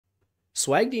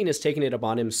SwagDean has taken it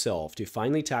upon himself to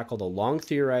finally tackle the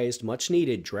long-theorized,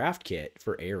 much-needed draft kit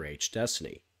for ARH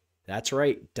Destiny. That's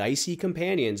right, Dicey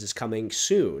Companions is coming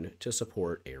soon to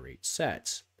support ARH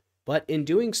sets. But in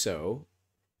doing so,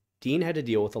 Dean had to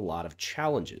deal with a lot of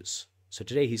challenges. So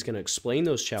today he's going to explain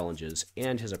those challenges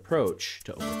and his approach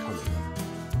to overcoming them.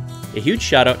 A huge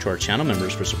shout out to our channel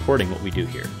members for supporting what we do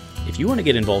here. If you want to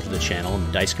get involved with the channel and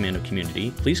the Dice Commando community,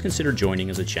 please consider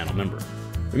joining as a channel member.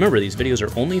 Remember, these videos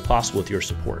are only possible with your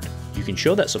support. You can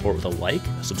show that support with a like,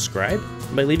 a subscribe,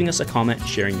 and by leaving us a comment and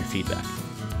sharing your feedback.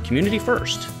 Community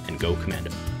first, and go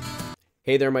Commando.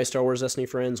 Hey there, my Star Wars Destiny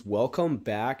friends. Welcome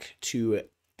back to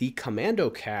the Commando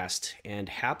cast, and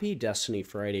happy Destiny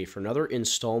Friday for another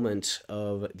installment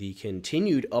of the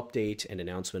continued update and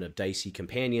announcement of Dicey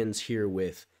Companions here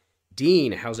with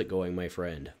Dean. How's it going, my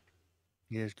friend?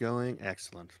 It is going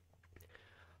excellent.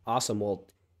 Awesome. Well,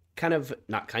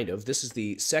 this is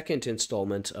the second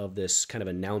installment of this kind of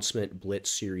announcement blitz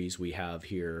series we have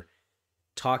here,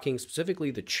 talking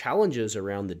specifically the challenges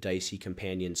around the Dicey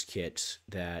Companions kit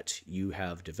that you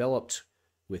have developed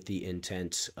with the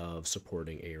intent of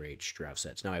supporting ARH draft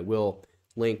sets. Now, I will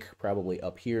link probably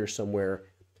up here somewhere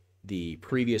the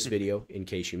previous video in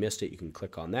case you missed it. You can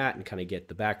click on that and kind of get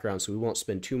the background, so we won't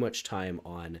spend too much time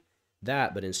on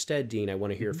that. But instead, Dean, I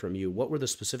want to hear from you. What were the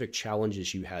specific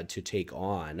challenges you had to take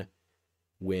on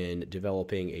when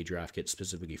developing a draft kit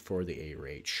specifically for the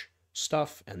ARH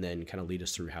stuff, and then kind of lead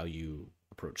us through how you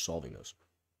approach solving those?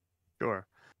 Sure.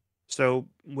 So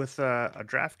with a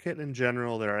draft kit in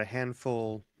general, there are a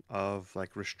handful of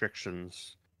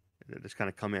restrictions that just kind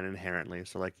of come in inherently.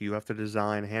 So you have to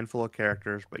design a handful of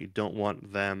characters, but you don't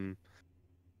want them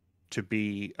to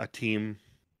be a team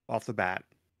off the bat.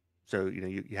 So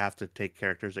you have to take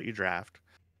characters that you draft.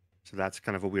 So that's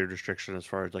kind of a weird restriction as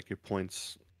far as your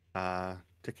points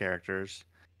to characters.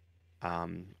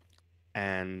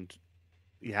 And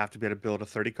you have to be able to build a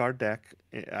 30-card deck,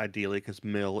 ideally, because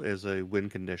mill is a win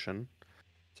condition.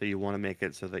 So you want to make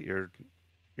it so that your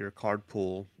card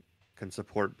pool can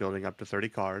support building up to 30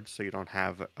 cards, so you don't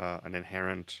have an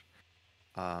inherent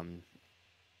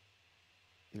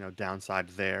downside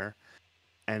there.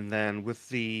 And then with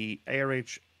the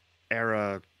ARH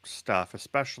era stuff,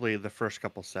 especially the first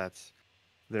couple sets,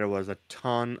 there was a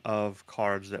ton of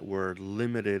cards that were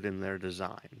limited in their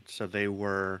design. So they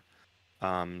were,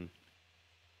 I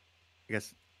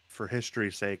guess, for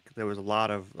history's sake, there was a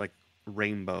lot of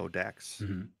rainbow decks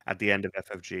at the end of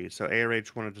FFG. So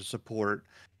ARH wanted to support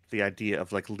the idea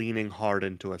of leaning hard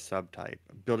into a subtype,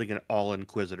 building an all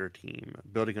Inquisitor team,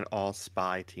 building an all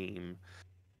spy team,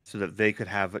 so that they could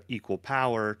have equal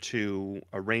power to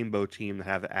a rainbow team that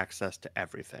have access to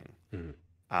everything.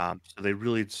 So they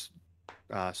really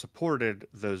supported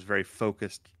those very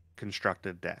focused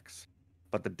constructed decks.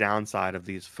 But the downside of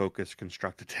these focused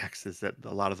constructed decks is that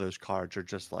a lot of those cards are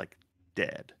just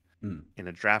dead in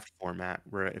a draft format,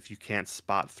 where if you can't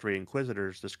spot 3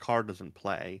 Inquisitors, this card doesn't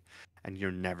play, and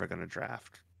you're never going to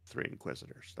draft 3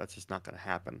 Inquisitors. That's just not going to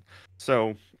happen.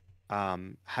 So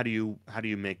how do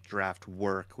you make draft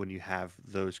work when you have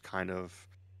those kind of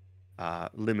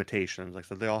limitations?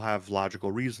 So they all have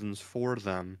logical reasons for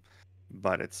them,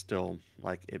 but it's still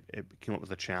it came up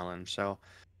with a challenge. So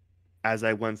as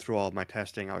I went through all of my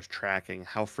testing, I was tracking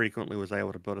how frequently was I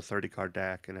able to build a 30-card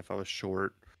deck, and if I was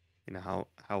short,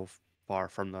 how far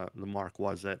from the mark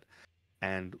was it,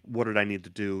 and what did I need to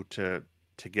do to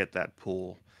get that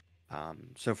pool.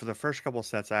 So for the first couple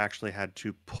sets, I actually had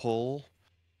to pull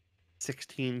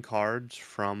 16 cards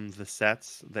from the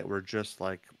sets that were just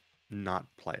not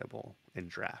playable in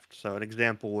draft. So an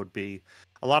example would be,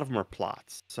 a lot of them are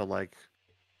plots. So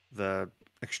the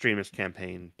Extremist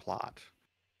Campaign plot,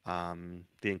 the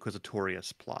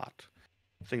Inquisitorius plot,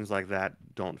 things like that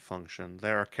don't function.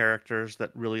 There are characters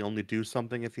that really only do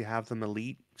something if you have them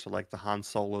elite. So the Han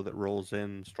Solo that rolls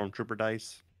in Stormtrooper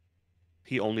dice,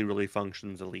 he only really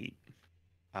functions elite.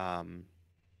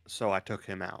 So I took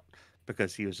him out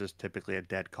because he was just typically a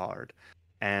dead card.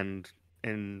 And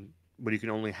when you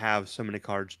can only have so many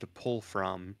cards to pull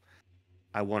from,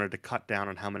 I wanted to cut down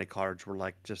on how many cards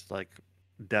were just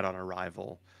dead on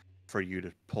arrival for you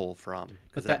to pull from,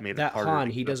 because that made it harder.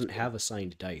 Han, he doesn't have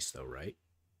assigned dice though, right?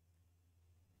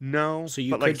 No. So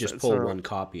you could just pull one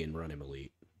copy and run him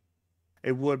elite.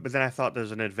 It would, but then I thought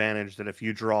there's an advantage that if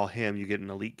you draw him, you get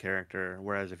an elite character,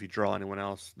 whereas if you draw anyone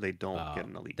else, they don't get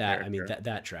an elite character. I mean,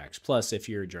 that tracks. Plus, if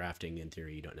you're drafting, in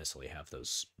theory, you don't necessarily have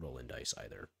those roll-in dice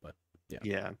either, but yeah.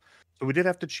 Yeah. So we did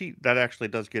have to cheat. That actually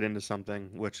does get into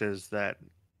something, which is that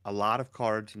a lot of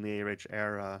cards in the ARH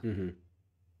era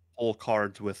pull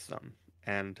cards with them.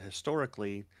 And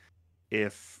historically,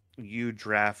 if you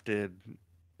drafted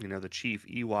the chief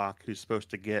Ewok who's supposed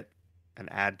to get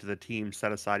and add to the team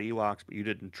set aside Ewoks, but you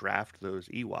didn't draft those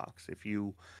Ewoks. If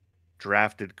you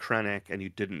drafted Krennic and you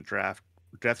didn't draft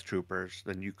Death Troopers,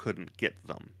 then you couldn't get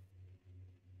them.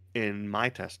 In my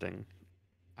testing,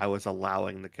 I was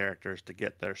allowing the characters to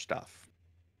get their stuff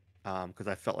because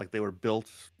I felt like they were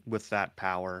built with that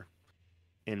power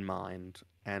in mind,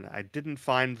 and I didn't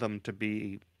find them to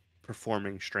be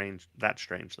performing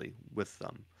strangely with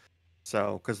them.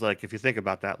 So, because like if you think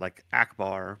about that, like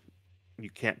Akbar, you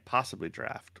can't possibly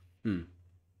draft Hmm.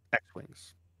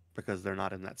 X-wings because they're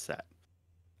not in that set.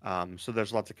 So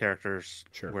there's lots of characters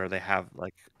Sure. where they have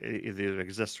like it either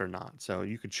exists or not. So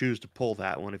you could choose to pull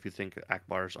that one if you think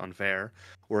Akbar is unfair,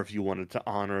 or if you wanted to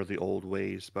honor the old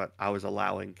ways. But I was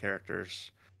allowing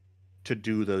characters to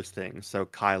do those things. So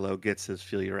Kylo gets his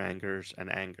feel your angers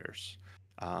and angers,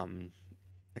 um,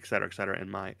 et cetera, in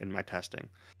my testing.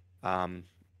 Um,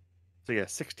 so yeah,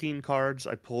 16 cards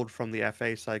I pulled from the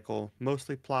FA cycle,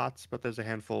 mostly plots, but there's a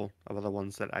handful of other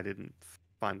ones that I didn't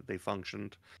find that they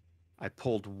functioned. I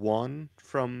pulled one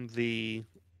from the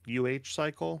UH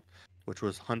cycle, which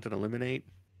was Hunt and Eliminate,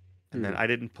 and then Hmm. I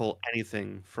didn't pull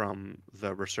anything from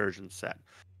the Resurgence set.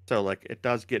 So like it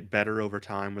does get better over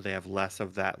time where they have less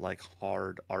of that like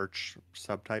hard arch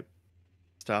subtype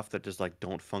stuff that just like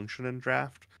don't function in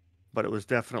draft, but it was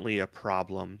definitely a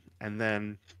problem. And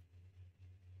then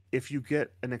if you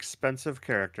get an expensive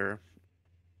character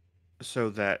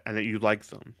and that you like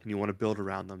them and you want to build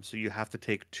around them, so you have to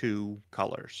take two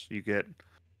colors. You get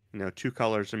two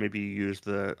colors, and maybe you use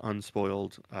the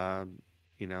unspoiled,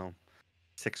 you know,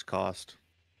 6 cost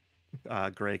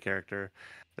gray character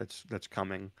that's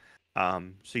coming.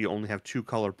 So you only have two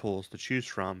color pools to choose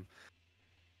from.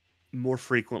 More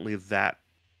frequently, that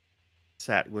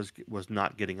set was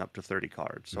not getting up to 30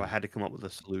 cards, so I had to come up with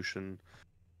a solution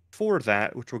for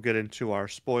that, which we'll get into our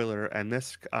spoiler. And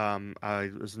this,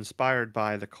 I was inspired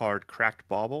by the card Cracked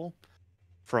Bauble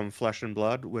from Flesh and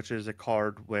Blood, which is a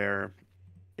card where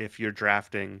if you're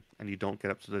drafting and you don't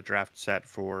get up to the draft set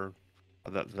for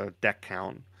the deck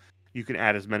count, you can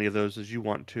add as many of those as you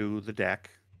want to the deck,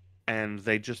 and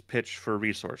they just pitch for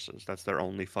resources. That's their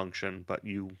only function, but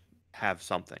you have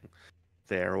something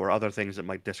there, or other things that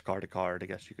might discard a card. I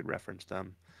guess you could reference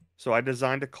them. So I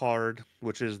designed a card,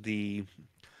 which is the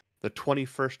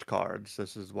 21st cards.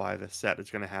 This is why the set is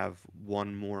going to have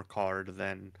one more card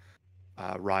than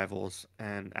Rivals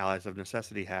and Allies of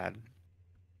Necessity had,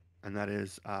 and that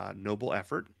is Noble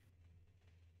Effort.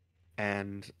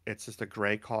 And it's just a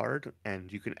gray card,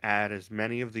 and you can add as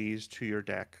many of these to your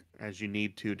deck as you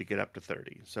need to get up to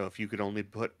 30. So if you could only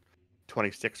put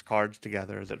 26 cards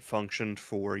together that functioned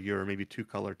for your maybe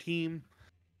two-color team,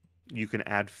 you can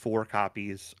add 4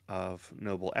 copies of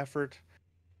Noble Effort.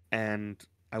 And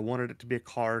I wanted it to be a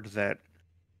card that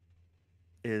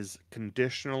is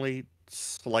conditionally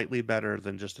slightly better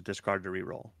than just a discard to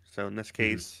reroll. So in this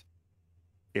case,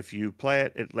 if you play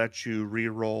it, it lets you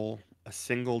reroll a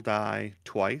single die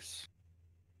twice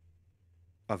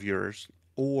of yours,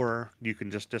 or you can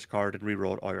just discard and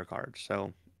reroll all your cards. So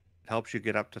it helps you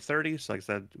get up to 30. So like I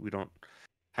said, we don't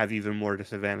have even more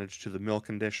disadvantage to the mill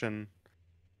condition,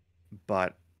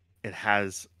 but it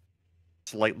has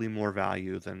slightly more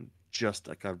value than just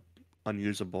like a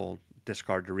unusable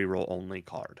discard to reroll only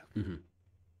card. Mm-hmm.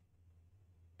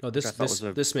 Oh, Which I thought was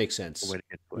this makes a sense. way to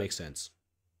get to it. Makes sense.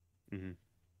 Mm-hmm.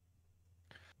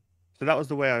 So that was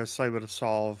the way I was able to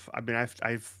solve. I mean,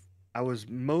 I was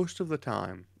most of the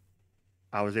time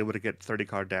I was able to get 30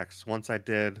 card decks. Once I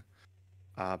did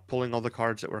pulling all the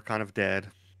cards that were kind of dead,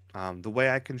 the way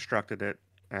I constructed it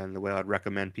and the way I'd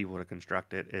recommend people to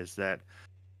construct it is that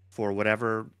for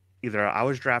whatever, either I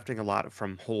was drafting a lot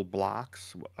from whole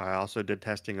blocks. I also did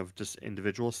testing of just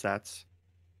individual sets.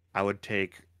 I would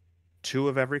take 2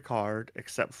 of every card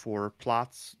except for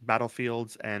plots,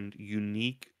 battlefields, and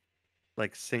unique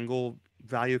like single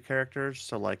value characters.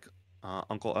 So like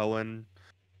Uncle Owen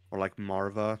or like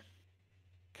Marva,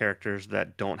 characters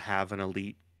that don't have an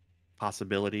elite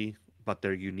possibility, but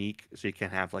they're unique, so you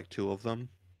can't have like 2 of them.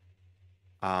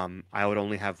 I would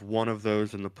only have 1 of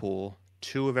those in the pool,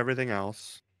 2 of everything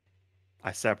else.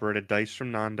 I separated dice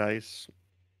from non-dice.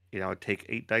 I would take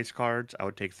 8 dice cards. I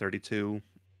would take 32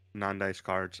 non-dice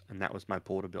cards, and that was my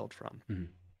pool to build from. Mm-hmm.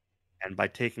 And by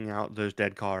taking out those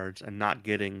dead cards and not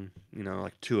getting,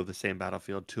 like 2 of the same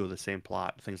battlefield, 2 of the same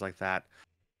plot, things like that,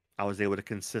 I was able to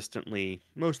consistently,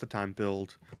 most of the time,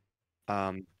 build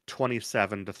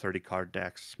 27 to 30 card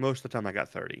decks. Most of the time I got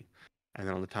 30. And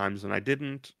then on the times when I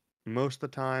didn't, most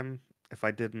of the time, if I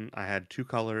didn't, I had 2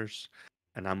 colors,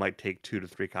 and I might take 2 to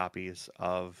 3 copies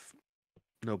of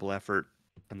Noble Effort,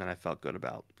 and then I felt good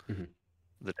about Mm-hmm.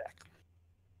 the deck.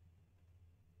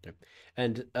 Okay.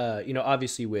 And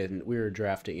obviously when we were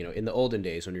drafting, in the olden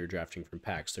days when we were drafting from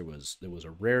packs, there was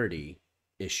a rarity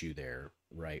issue there,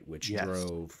 right? Which Yes.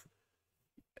 drove,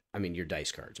 I mean, your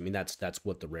dice cards. I mean, that's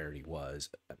what the rarity was.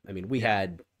 I mean, we Yeah.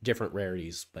 had different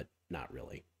rarities, but not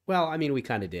really. Well, I mean, we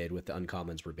kind of did. With the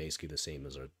uncommons were basically the same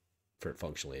as for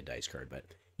functionally a dice card,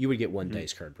 but you would get one Mhm.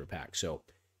 dice card per pack. So,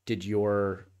 did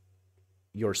your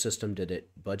system, did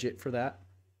it budget for that?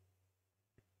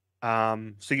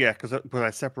 So yeah, because when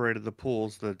I separated the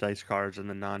pools, the dice cards and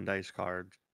the non-dice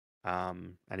cards,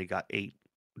 and he got 8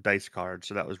 dice cards,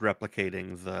 so that was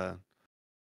replicating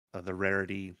the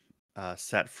rarity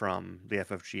set from the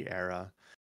FFG era.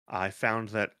 I found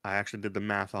that I actually did the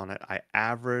math on it. I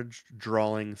averaged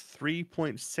drawing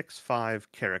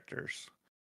 3.65 characters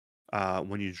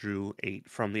when you drew 8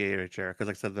 from the ARH era. Because,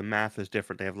 like I said, the math is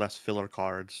different. They have less filler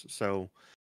cards, so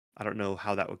I don't know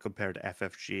how that would compare to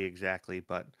FFG exactly,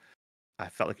 but I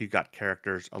felt like you got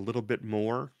characters a little bit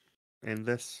more in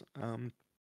this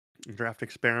draft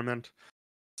experiment.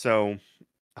 So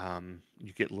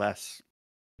you get less,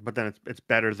 but then it's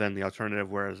better than the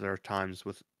alternative. Whereas there are times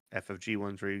with FFG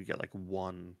ones where you get like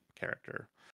one character,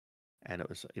 and it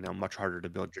was much harder to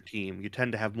build your team. You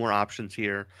tend to have more options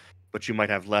here, but you might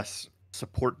have less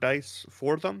support dice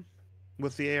for them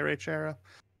with the ARH era.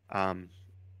 Um,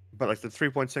 but like the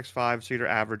 3.65, so you're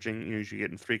averaging, you're usually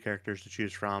getting 3 characters to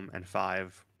choose from and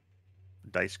 5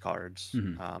 dice cards,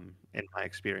 Mm-hmm. in my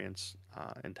experience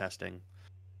in testing,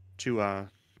 to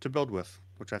build with,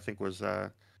 which I think was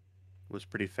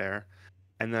pretty fair.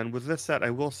 And then with this set, I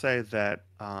will say that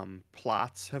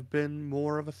plots have been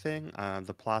more of a thing.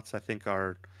 The plots I think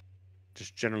are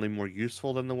just generally more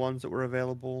useful than the ones that were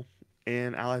available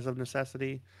in Allies of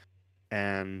Necessity.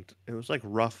 And it was like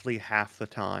roughly half the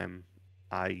time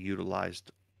I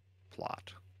utilized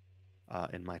plot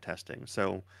in my testing.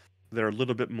 So they're a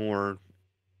little bit more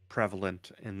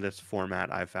prevalent in this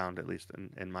format, I've found, at least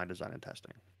in my design and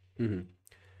testing. Mm-hmm.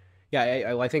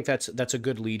 Yeah, I think that's a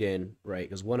good lead in, right?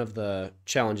 Because one of the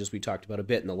challenges we talked about a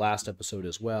bit in the last episode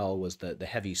as well was the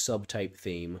heavy subtype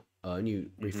theme, and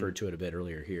you Hmm. referred to it a bit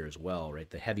earlier here as well, right?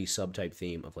 The heavy subtype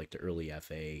theme of like the early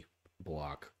FA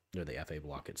block or the FA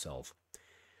block itself.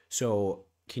 So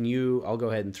can you? I'll go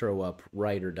ahead and throw up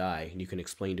Ride or Die, and you can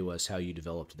explain to us how you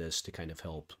developed this to kind of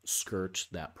help skirt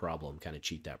that problem, kind of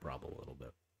cheat that problem a little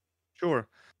bit. Sure.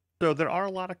 So there are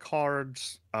a lot of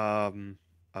cards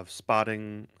of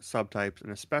spotting subtypes,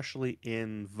 and especially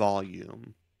in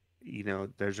volume.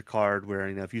 There's a card where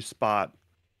if you spot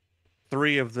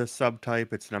 3 of the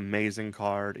subtype, it's an amazing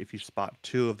card. If you spot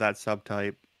 2 of that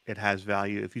subtype, it has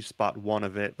value. If you spot 1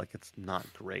 of it, like it's not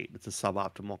great. It's a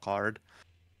suboptimal card.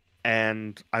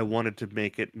 And I wanted to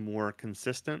make it more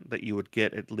consistent that you would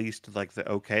get at least like the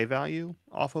okay value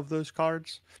off of those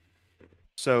cards.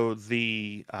 So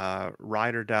the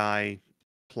ride or die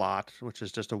plot, which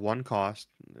is just a 1 cost,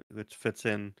 which fits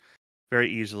in very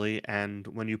easily, and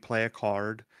when you play a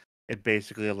card, it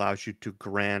basically allows you to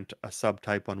grant a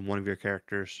subtype on one of your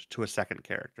characters to a second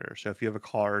character. So if you have a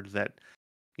card that,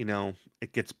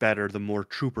 it gets better the more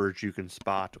troopers you can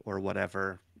spot or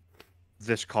whatever,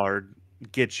 this card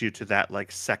gets you to that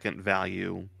like second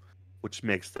value, which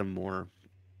makes them more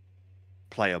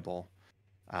playable.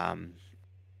 Um,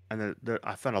 and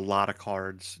I found a lot of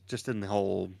cards just in the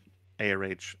whole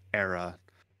ARH era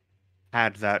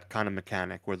had that kind of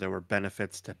mechanic where there were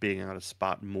benefits to being able to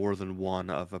spot more than one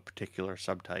of a particular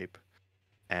subtype,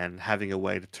 and having a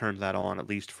way to turn that on at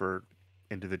least for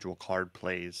individual card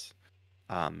plays,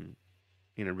 um,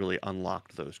 really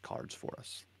unlocked those cards for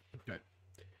us. Okay.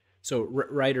 So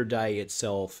Ride or Die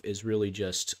itself is really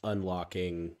just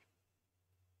unlocking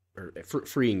or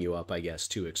freeing you up, I guess,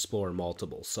 to explore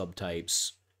multiple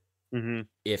subtypes Hmm.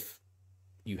 if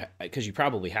because you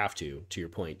probably have to your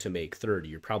point, to make 30,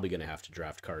 you're probably going to have to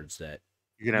draft cards that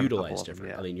You can have a couple utilize of them,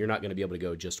 different. I yeah. mean, you're not going to be able to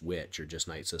go just Witch or just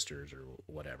Night Sisters or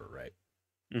whatever, right?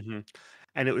 Hmm.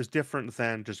 And it was different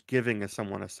than just giving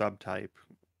someone a subtype.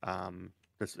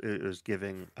 It was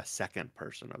giving a second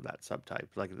person of that subtype.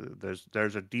 Like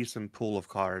there's a decent pool of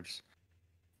cards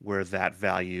where that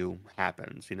value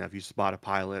happens. If you spot a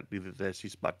pilot, you get this. You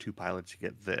spot 2 pilots, you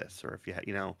get this. Or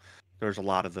if there's a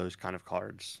lot of those kind of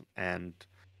cards, and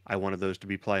I wanted those to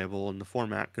be playable in the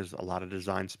format because a lot of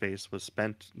design space was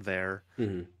spent there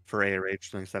Mm-hmm. for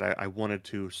ARH. Like I said, I wanted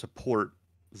to support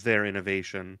their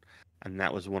innovation, and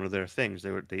that was one of their things.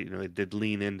 They did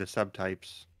lean into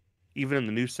subtypes, even in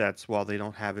the new sets. While they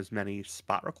don't have as many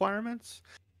spot requirements,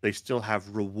 they still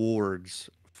have rewards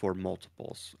for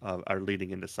multiples are leading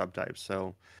into subtypes.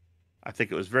 So I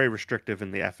think it was very restrictive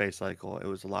in the FA cycle. It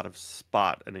was a lot of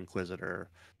spot and Inquisitor,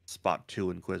 spot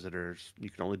 2 Inquisitors. You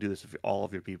can only do this if all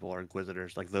of your people are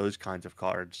Inquisitors. Like those kinds of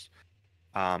cards.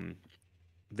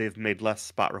 They've made less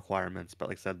spot requirements, but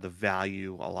like I said, the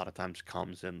value a lot of times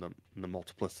comes in the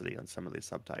multiplicity on some of these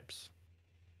subtypes.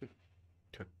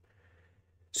 Okay.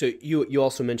 So you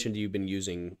also mentioned you've been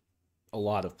using a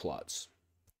lot of plots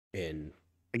in.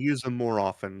 I use them more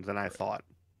often than I Right. thought.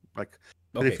 Like,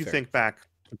 but Okay, if you fair. think back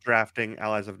to drafting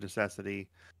Allies of Necessity,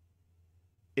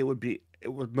 it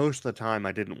was most of the time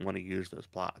I didn't want to use those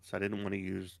plots. I didn't want to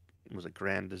use, was it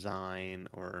Grand Design,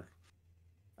 or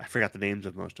I forgot the names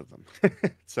of most of them.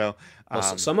 So,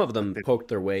 Well, some of but them poked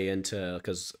their way into,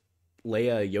 because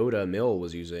Leia Yoda Mill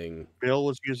was using. Bill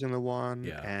was using the one,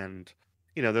 Yeah. and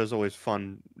there's always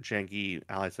fun, janky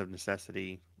Allies of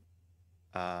Necessity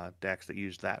decks that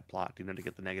use that plot, to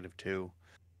get the -2.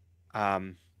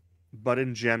 Um, but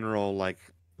in general, like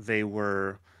they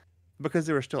were, because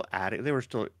they were still adding, they were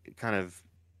still kind of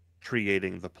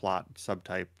creating the plot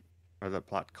subtype or the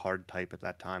plot card type at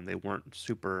that time. They weren't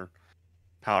super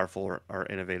powerful or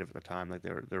innovative at the time. Like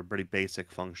they were pretty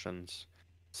basic functions.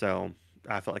 So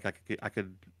I felt like I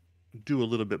could do a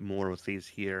little bit more with these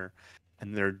here,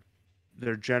 and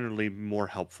they're generally more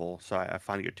helpful. So I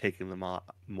find you're taking them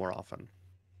more often.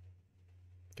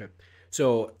 Okay.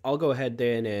 So I'll go ahead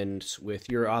then, and with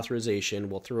your authorization,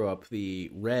 we'll throw up the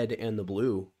red and the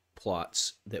blue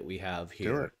plots that we have Do it.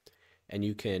 here, and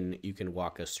you can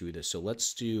walk us through this. So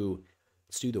let's do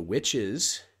the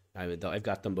witches. I've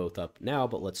got them both up now,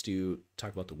 but let's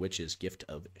talk about the witches' Gift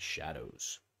of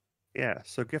Shadows. Yeah.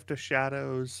 So Gift of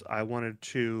Shadows. I wanted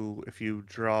to, if you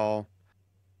draw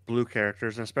blue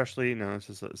characters, and especially, this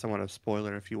is somewhat of a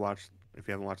spoiler if you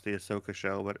haven't watched the Ahsoka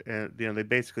show, but they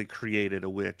basically created a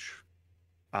witch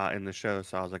in the show.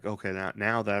 So I was like, okay,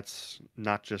 now that's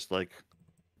not just like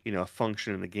a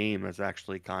function in the game. It's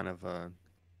actually kind of a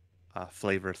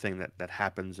flavor thing that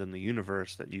happens in the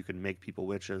universe, that you can make people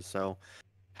witches. So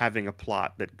having a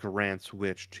plot that grants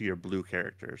witch to your blue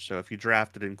characters. So if you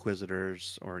drafted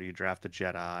Inquisitors or you drafted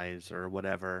Jedis or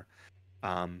whatever,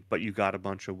 but you got a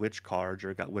bunch of witch cards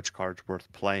or got witch cards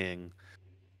worth playing,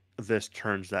 this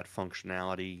turns that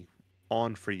functionality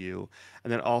on for you,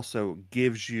 and then also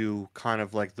gives you kind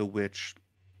of like the witch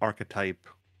archetype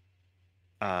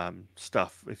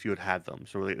stuff if you had them.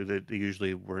 So they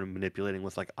usually were manipulating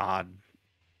with like odd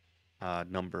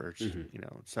numbers,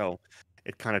 Mm-hmm. So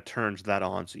it kind of turns that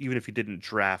on. So even if you didn't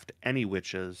draft any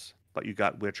witches, but you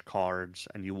got witch cards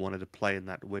and you wanted to play in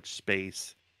that witch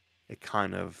space, it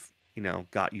kind of,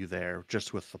 got you there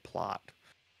just with the plot.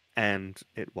 And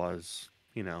it was,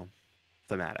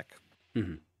 thematic.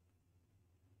 Mm-hmm.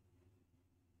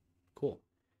 Cool.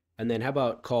 And then how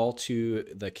about Call to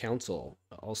the Council,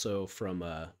 also from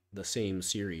the same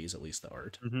series, at least the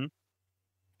art. hmm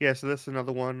Yeah, so this is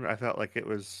another one. I felt like it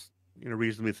was,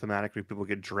 reasonably thematic. Where people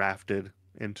get drafted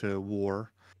into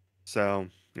war. So,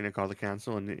 call the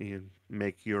council and you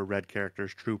make your red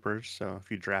characters troopers. So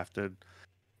if you drafted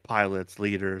pilots,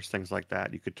 leaders, things like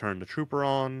that, you could turn the trooper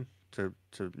on to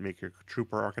make your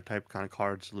trooper archetype kind of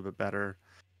cards a little bit better.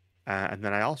 And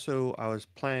then I was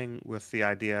playing with the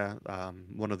idea.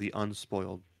 One of the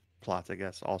unspoiled plots, I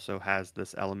guess, also has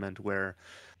this element where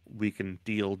we can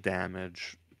deal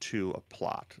damage to a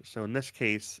plot. So in this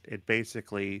case, it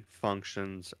basically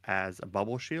functions as a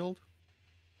bubble shield,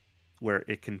 where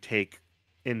it can take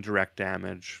indirect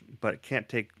damage, but it can't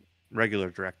take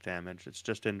regular direct damage. It's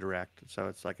just indirect. So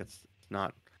it's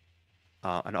not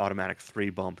an automatic 3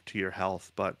 bump to your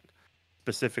health, but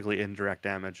specifically indirect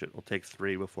damage, it will take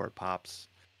 3 before it pops,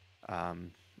 um,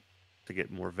 to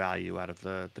get more value out of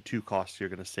the 2 costs you're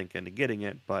going to sink into getting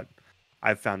it. But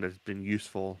I've found it's been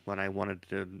useful when I wanted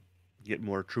to get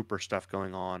more trooper stuff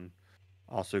going on.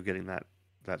 Also getting that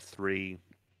 3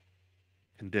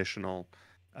 conditional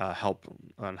help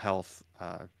on health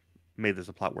made this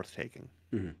a plot worth taking.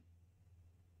 Mm-hmm.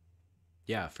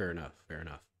 Yeah, fair enough. Fair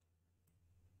enough.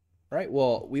 All right.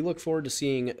 Well, we look forward to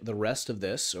seeing the rest of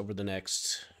this over the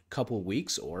next couple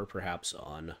weeks, or perhaps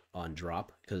on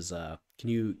drop. Because can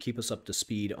you keep us up to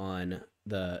speed on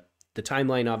the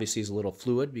timeline? Obviously, is a little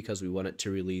fluid because we want it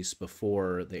to release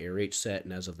before the ARH set,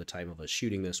 and as of the time of us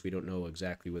shooting this, we don't know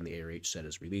exactly when the ARH set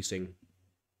is releasing.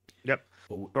 Yep.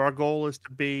 But So our goal is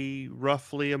to be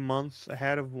roughly a month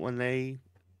ahead of when they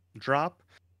drop.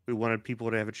 We wanted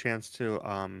people to have a chance to,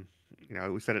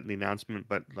 we said it in the announcement,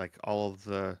 but like all of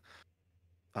the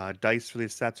dice for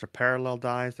these sets are parallel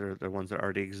dice. They're the ones that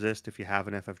already exist if you have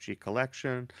an FFG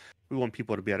collection. We want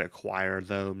people to be able to acquire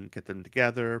them, get them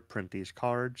together, print these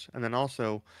cards. And then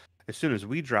also, as soon as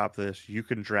we drop this, you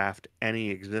can draft any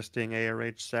existing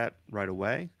ARH set right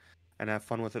away and have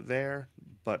fun with it there.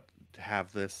 But to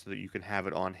have this so that you can have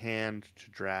it on hand to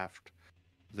draft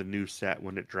the new set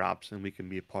when it drops, and we can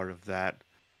be a part of that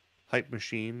hype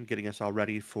machine, getting us all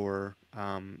ready for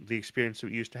the experience that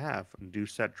we used to have. A new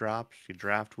set drops, you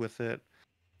draft with it,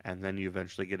 and then you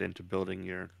eventually get into building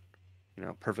your,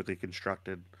 perfectly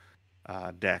constructed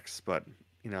decks. But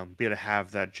be able to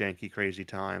have that janky, crazy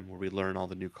time where we learn all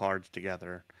the new cards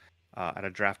together at a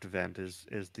draft event is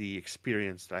the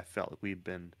experience that I felt like we've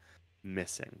been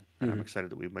missing, and I'm excited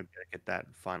that we might be able to get that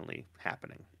finally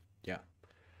happening. Yeah,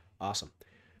 awesome.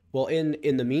 Well,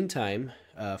 in the meantime,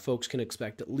 folks can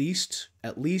expect at least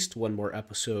one more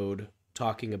episode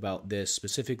talking about this.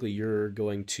 Specifically, you're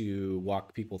going to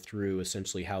walk people through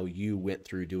essentially how you went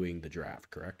through doing the draft,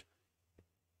 correct?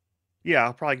 Yeah,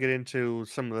 I'll probably get into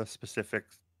some of the specific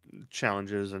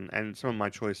challenges and some of my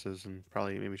choices, and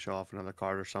probably maybe show off another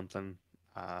card or something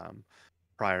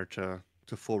prior to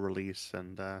full release.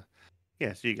 And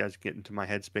yeah, so you guys get into my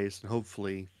headspace and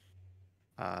hopefully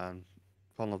fall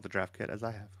in love with the draft kit as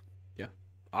I have. Yeah,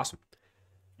 awesome.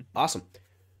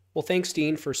 Well, thanks,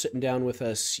 Dean, for sitting down with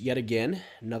us yet again,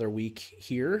 another week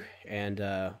here, and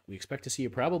we expect to see you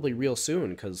probably real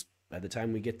soon, because by the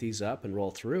time we get these up and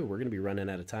roll through, we're going to be running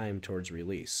out of time towards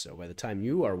release. So by the time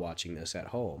you are watching this at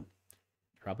home,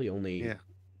 probably only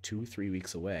 2-3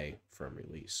 weeks away from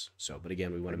release. So, but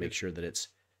again, we want to make sure that it's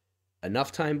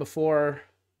enough time before,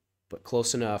 but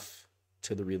close enough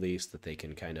to the release that they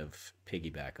can kind of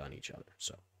piggyback on each other.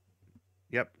 So,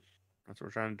 yep, that's what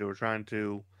we're trying to do. We're trying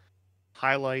to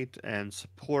highlight and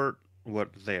support what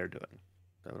they're doing.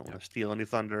 So we don't want to steal any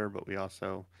thunder, but we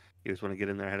also just want to get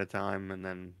in there ahead of time and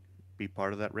then be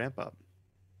part of that ramp up.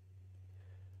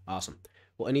 Awesome.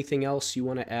 Well, anything else you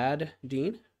want to add,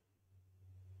 Dean?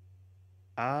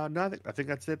 No, I think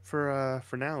that's it for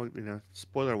now.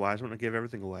 Spoiler wise, I want to give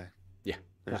everything away. Yeah.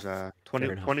 There's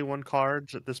 21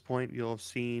 cards at this point. You'll have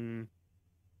seen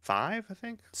 5, I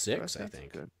think. 6, I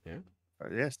think. Good. Yeah.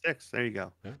 Yeah, 6. There you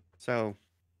go. Yeah. So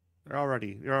you're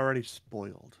already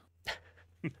spoiled.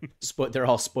 They're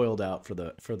all spoiled out for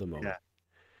the moment. Yeah.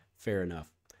 Fair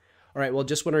enough. All right, well,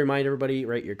 just want to remind everybody,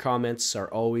 right, your comments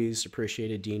are always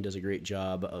appreciated. Dean does a great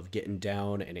job of getting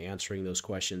down and answering those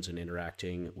questions and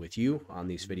interacting with you on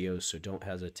these videos, so don't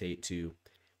hesitate to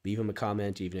leave him a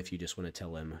comment, even if you just want to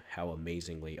tell him how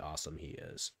amazingly awesome he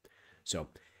is. So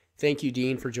thank you,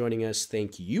 Dean, for joining us.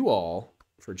 Thank you all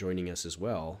for joining us as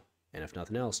well. And if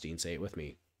nothing else, Dean, say it with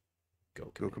me.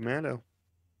 Go Commando. Go Commando.